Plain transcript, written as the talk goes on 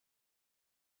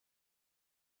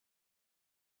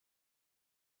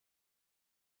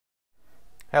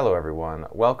Hello everyone,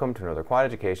 welcome to another Quad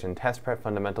Education Test Prep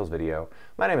Fundamentals video.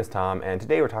 My name is Tom, and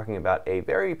today we're talking about a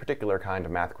very particular kind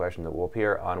of math question that will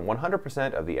appear on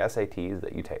 100% of the SATs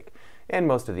that you take, and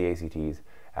most of the ACTs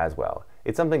as well.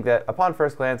 It's something that upon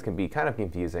first glance can be kind of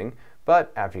confusing,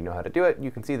 but after you know how to do it,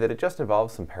 you can see that it just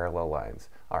involves some parallel lines.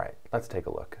 Alright, let's take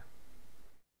a look.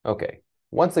 Okay,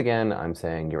 once again, I'm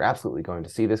saying you're absolutely going to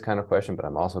see this kind of question, but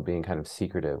I'm also being kind of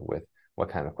secretive with what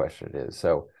kind of question it is.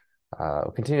 So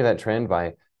we'll continue that trend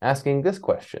by asking this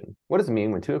question. What does it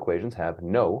mean when two equations have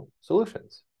no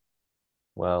solutions?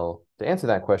 Well, to answer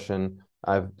that question,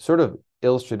 I've sort of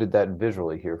illustrated that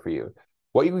visually here for you.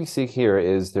 What you can see here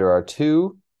is there are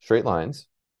two straight lines,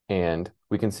 and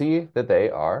we can see that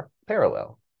they are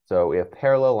parallel. So we have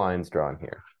parallel lines drawn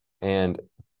here. And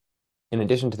in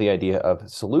addition to the idea of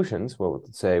solutions, we'll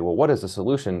say, well, what does a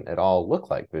solution at all look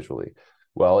like visually?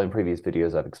 Well, in previous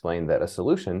videos, I've explained that a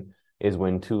solution is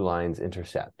when two lines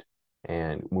intersect.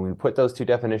 And when we put those two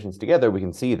definitions together, we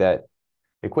can see that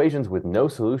equations with no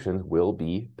solutions will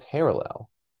be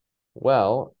parallel.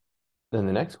 Well, then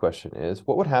the next question is,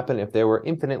 what would happen if there were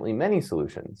infinitely many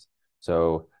solutions?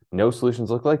 So no solutions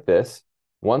look like this.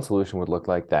 One solution would look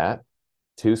like that.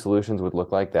 Two solutions would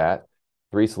look like that.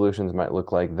 Three solutions might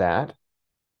look like that.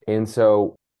 And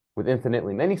so with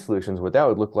infinitely many solutions, what that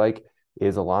would look like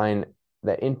is a line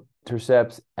that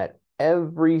intercepts at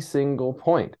every single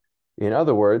point. In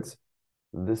other words,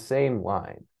 the same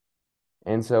line.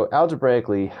 And so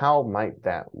algebraically, how might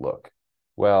that look?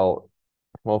 Well,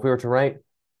 if we were to write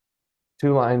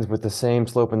two lines with the same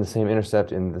slope and the same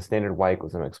intercept in the standard y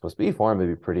equals mx plus b form,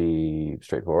 it'd be pretty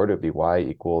straightforward. It'd be y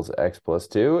equals x plus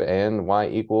 2 and y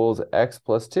equals x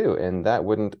plus 2. And that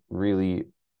wouldn't really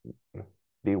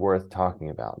be worth talking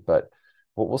about. But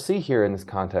what we'll see here in this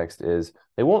context is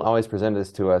they won't always present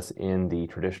this to us in the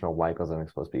traditional y equals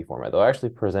mx plus b format. They'll actually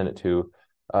present it to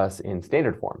us in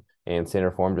standard form. And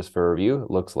standard form, just for review,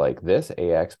 looks like this: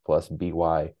 ax plus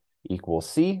by equals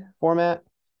c format.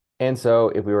 And so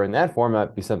if we were in that format,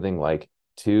 it'd be something like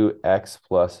 2x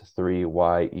plus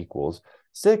 3y equals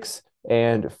 6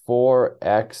 and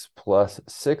 4x plus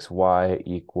 6y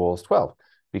equals 12.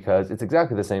 Because it's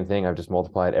exactly the same thing. I've just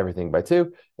multiplied everything by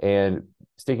 2. And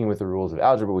sticking with the rules of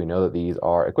algebra, we know that these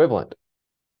are equivalent.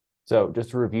 So just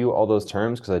to review all those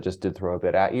terms, because I just did throw a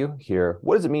bit at you here,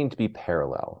 what does it mean to be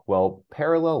parallel? Well,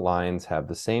 parallel lines have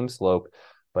the same slope,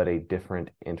 but a different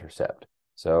intercept.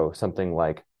 So something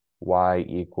like y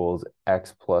equals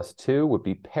x plus 2 would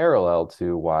be parallel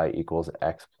to y equals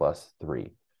x plus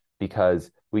 3,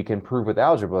 because we can prove with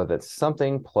algebra that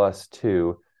something plus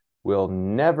 2 will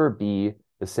never be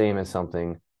the same as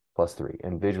something plus 3.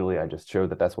 And visually, I just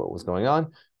showed that that's what was going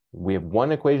on. We have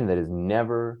one equation that is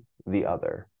never the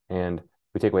other. And if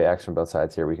we take away x from both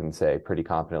sides here, we can say pretty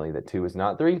confidently that 2 is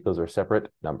not 3. Those are separate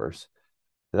numbers.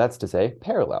 That's to say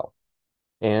parallel.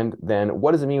 And then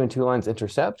what does it mean when two lines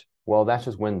intercept? Well, that's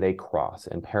just when they cross,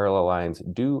 and parallel lines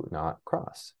do not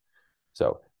cross.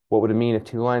 So what would it mean if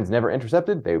two lines never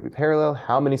intercepted? They would be parallel.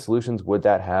 How many solutions would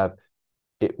that have?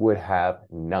 It would have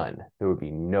none. There would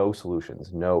be no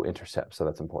solutions, no intercepts. So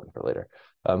that's important for later.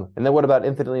 And then what about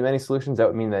infinitely many solutions? That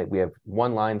would mean that we have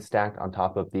one line stacked on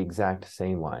top of the exact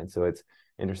same line. So it's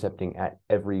intercepting at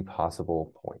every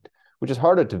possible point, which is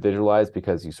harder to visualize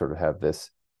because you sort of have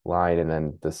this line and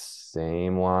then the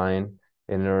same line.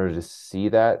 And in order to see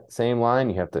that same line,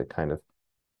 you have to kind of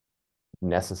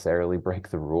necessarily break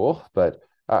the rule. But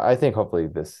I think hopefully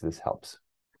this helps.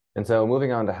 And so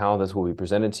moving on to how this will be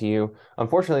presented to you,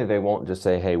 unfortunately, they won't just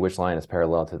say, hey, which line is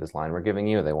parallel to this line we're giving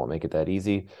you. They won't make it that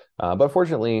easy. But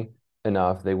fortunately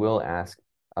enough, they will ask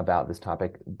about this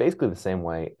topic basically the same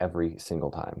way every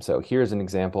single time. So here's an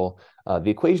example. The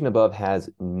equation above has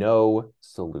no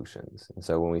solutions. And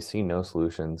so when we see no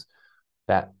solutions,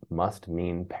 that must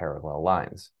mean parallel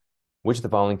lines. Which of the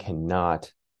following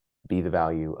cannot be the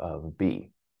value of b?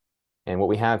 And what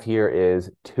we have here is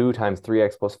 2 times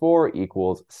 3x plus 4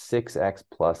 equals 6x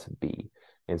plus b.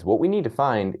 And so what we need to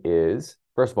find is,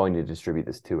 first of all, we need to distribute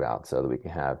this 2 out so that we can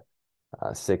have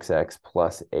 6x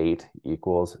plus 8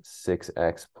 equals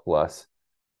 6x plus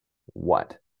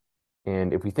what?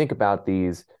 And if we think about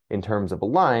these in terms of a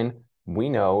line, we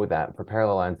know that for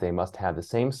parallel lines, they must have the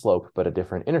same slope but a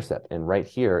different intercept. And right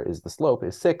here is the slope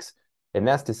is 6. And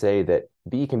that's to say that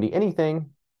b can be anything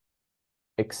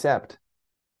except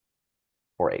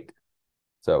or 8.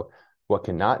 So what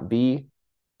cannot be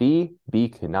b? B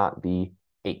cannot be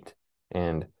 8.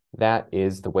 And that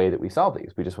is the way that we solve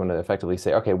these. We just want to effectively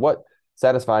say, okay, what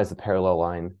satisfies the parallel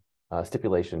line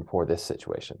stipulation for this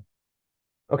situation?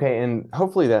 Okay, and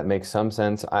hopefully that makes some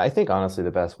sense. I think honestly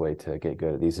the best way to get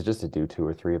good at these is just to do 2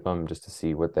 or 3 of them just to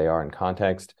see what they are in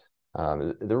context.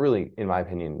 They're really, in my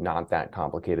opinion, not that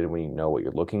complicated when you know what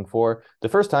you're looking for. The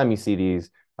first time you see these,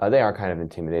 they are kind of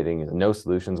intimidating. No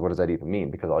solutions, what does that even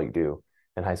mean? Because all you do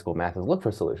in high school math is look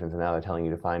for solutions, and now they're telling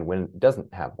you to find when it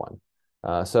doesn't have one.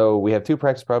 So we have two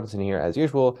practice problems in here as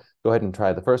usual. Go ahead and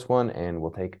try the first one, and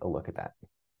we'll take a look at that.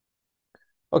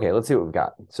 Okay, let's see what we've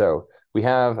got. So we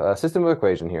have a system of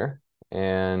equation here,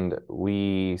 and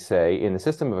we say in the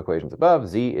system of equations above,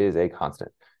 z is a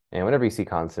constant. And whenever you see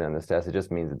constant in this test, it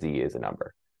just means that z is a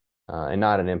number, and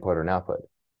not an input or an output.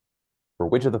 For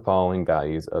which of the following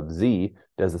values of z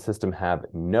does the system have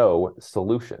no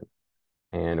solution?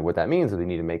 And what that means is we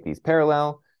need to make these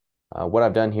parallel. What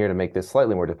I've done here to make this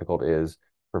slightly more difficult is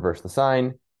reverse the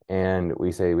sign, and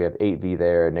we say we have 8v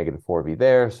there, negative 4v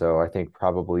there. So I think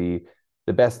probably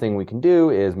the best thing we can do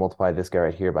is multiply this guy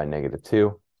right here by negative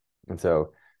 2. And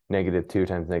so negative 2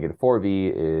 times negative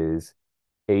 4v is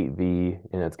 8v,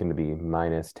 and that's going to be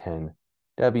minus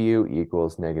 10w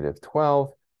equals negative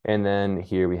 12. And then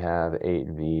here we have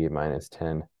 8v minus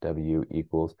 10w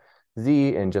equals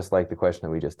z. And just like the question that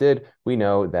we just did, we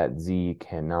know that z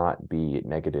cannot be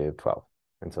negative 12.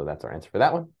 And so that's our answer for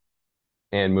that one.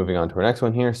 And moving on to our next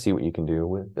one here, see what you can do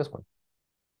with this one.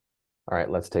 All right,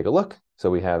 let's take a look. So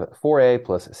we have 4a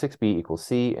plus 6b equals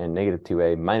c, and negative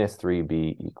 2a minus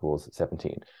 3b equals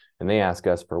 17. And they ask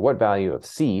us for what value of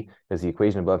c does the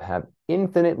equation above have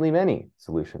infinitely many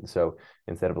solutions. So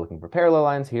instead of looking for parallel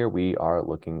lines here, we are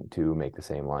looking to make the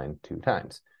same line 2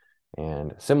 times.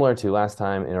 And similar to last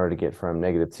time, in order to get from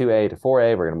negative 2a to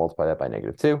 4a, we're going to multiply that by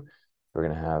negative 2. We're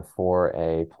going to have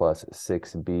 4a plus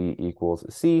 6b equals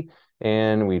c,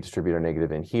 and we distribute our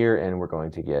negative in here, and we're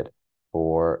going to get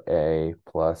 4a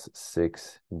plus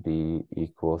 6b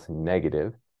equals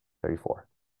negative 34.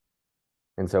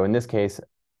 And so in this case,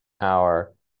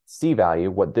 our c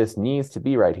value, what this needs to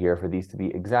be right here for these to be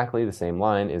exactly the same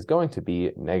line, is going to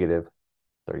be negative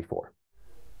 34.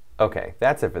 Okay,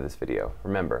 that's it for this video.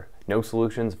 Remember, no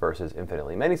solutions versus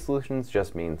infinitely many solutions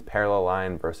just means parallel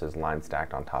line versus line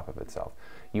stacked on top of itself.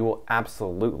 You will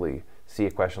absolutely see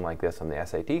a question like this on the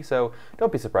SAT, so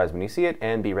don't be surprised when you see it,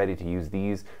 and be ready to use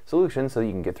these solutions so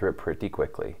you can get through it pretty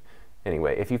quickly.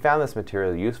 Anyway, if you found this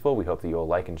material useful, we hope that you will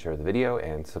like and share the video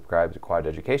and subscribe to Quad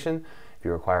Education. If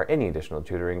you require any additional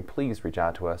tutoring, please reach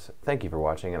out to us. Thank you for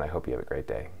watching, and I hope you have a great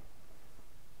day.